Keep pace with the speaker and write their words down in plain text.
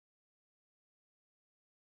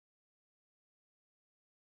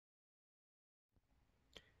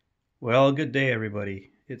Well, good day, everybody.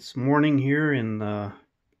 It's morning here in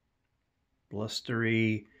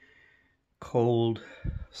blustery, cold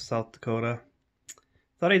South Dakota.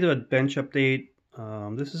 Thought I'd do a bench update.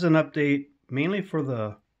 This is an update mainly for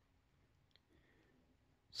the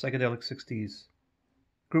Psychedelic 60's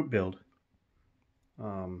group build.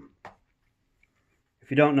 If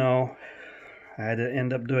you don't know, I had to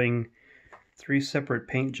end up doing 3 separate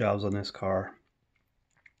paint jobs on this car.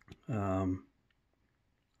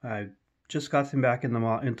 I just got them back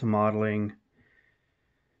into modeling,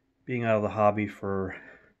 being out of the hobby for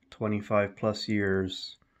 25 plus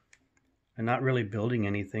years and not really building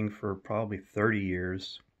anything for probably 30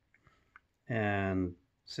 years. And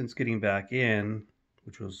since getting back in,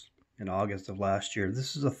 which was in August of last year,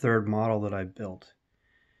 this is the 3rd model that I built.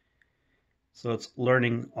 So it's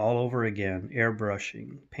learning all over again,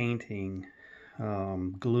 airbrushing, painting,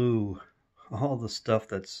 glue, all the stuff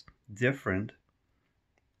that's different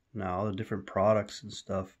now, the different products and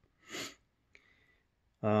stuff.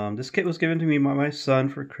 This kit was given to me by my son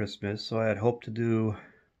for Christmas, so I had hoped to do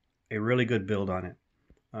a really good build on it.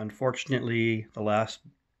 Unfortunately, the last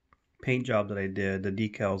paint job that I did, the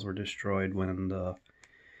decals were destroyed when the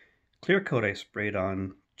clear coat I sprayed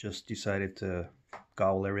on just decided to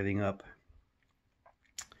gobble everything up.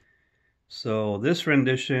 So this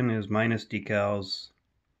rendition is minus decals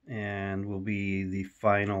and will be the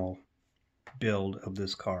final build of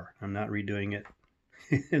this car. I'm not redoing it.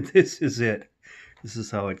 This is it. This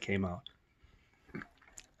is how it came out.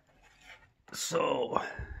 So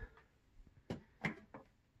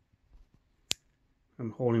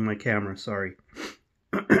I'm holding my camera, sorry.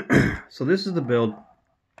 So this is the build.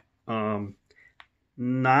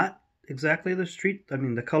 Not exactly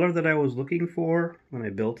the color that I was looking for when I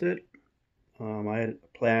built it. I had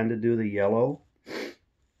planned to do the yellow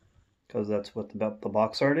because that's what the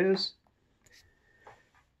box art is.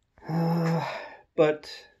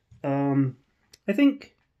 But I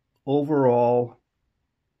think overall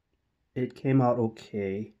it came out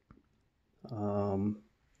okay. I'm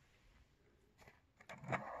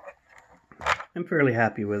fairly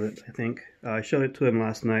happy with it, I think. I showed it to him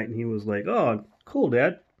last night and he was like, "Oh, cool,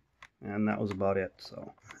 Dad." And that was about it,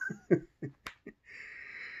 so.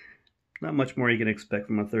 Not much more you can expect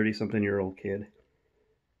from a 30-something-year-old kid.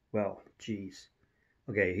 Well, geez.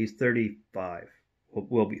 Okay, he's 35.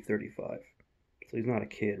 Will be 35. So he's not a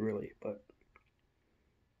kid, really, but...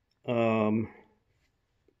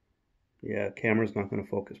 yeah, camera's not going to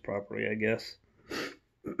focus properly, I guess.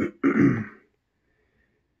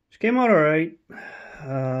 She came out alright.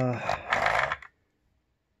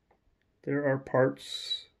 There are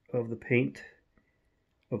parts of the paint,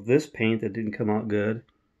 of this paint, that didn't come out good.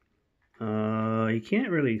 You can't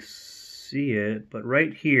really see it, but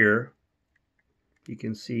right here, you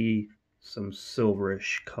can see some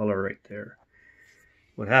silverish color right there.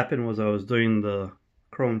 What happened was I was doing the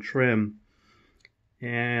chrome trim,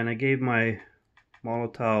 and I gave my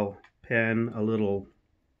Molotov pen a little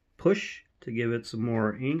push to give it some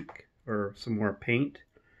more ink or some more paint,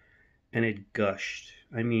 and it gushed.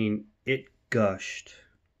 I mean, it gushed.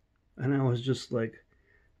 And I was just like,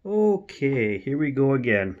 okay, here we go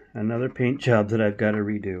again. Another paint job that I've got to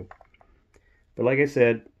redo. But like I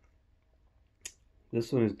said,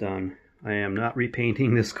 this one is done. I am not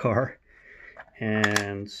repainting this car.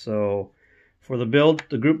 And so for the build,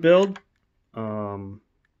 the group build,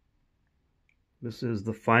 this is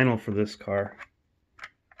the final for this car.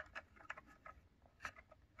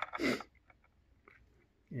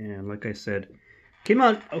 And like I said, came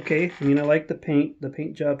out okay. I mean, I like the paint. The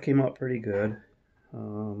paint job came out pretty good.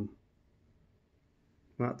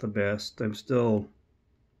 Not the best. I'm still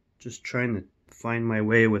just trying to find my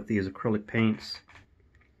way with these acrylic paints.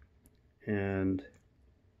 And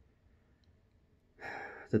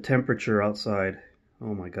the temperature outside,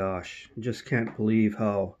 oh my gosh, I just can't believe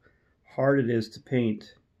how hard it is to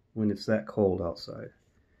paint when it's that cold outside.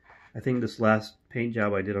 I think this last paint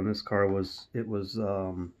job I did on this car was in the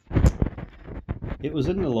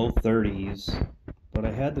low 30s, but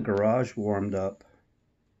I had the garage warmed up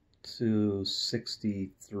to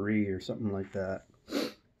 63 or something like that.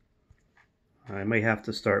 I may have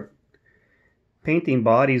to start painting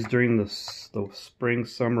bodies during the spring,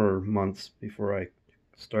 summer months before I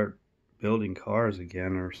start building cars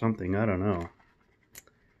again or something. I don't know.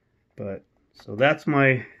 But so that's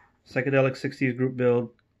my Psychedelic 60's group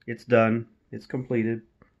build. It's done. It's completed.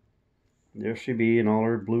 There she be in all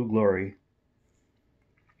her blue glory.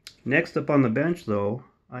 Next up on the bench, though,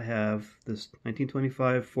 I have this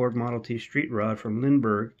 1925 Ford Model T street rod from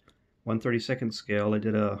Lindbergh, 1/32 scale. I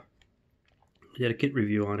did a kit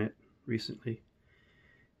review on it recently,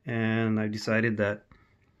 and I decided that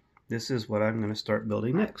this is what I'm going to start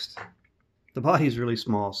building next. The body's really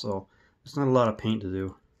small, so it's not a lot of paint to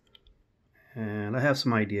do. And I have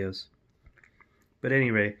some ideas. But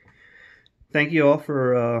anyway, thank you all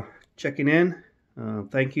for checking in.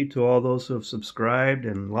 Thank you to all those who have subscribed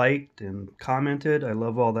and liked and commented. I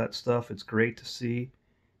love all that stuff. It's great to see.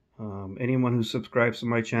 Anyone who subscribes to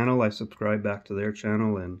my channel, I subscribe back to their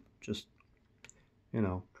channel, and just, you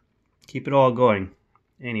know, keep it all going.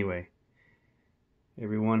 Anyway,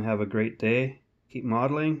 everyone have a great day. Keep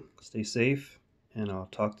modeling, stay safe, and I'll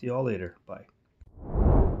talk to you all later. Bye.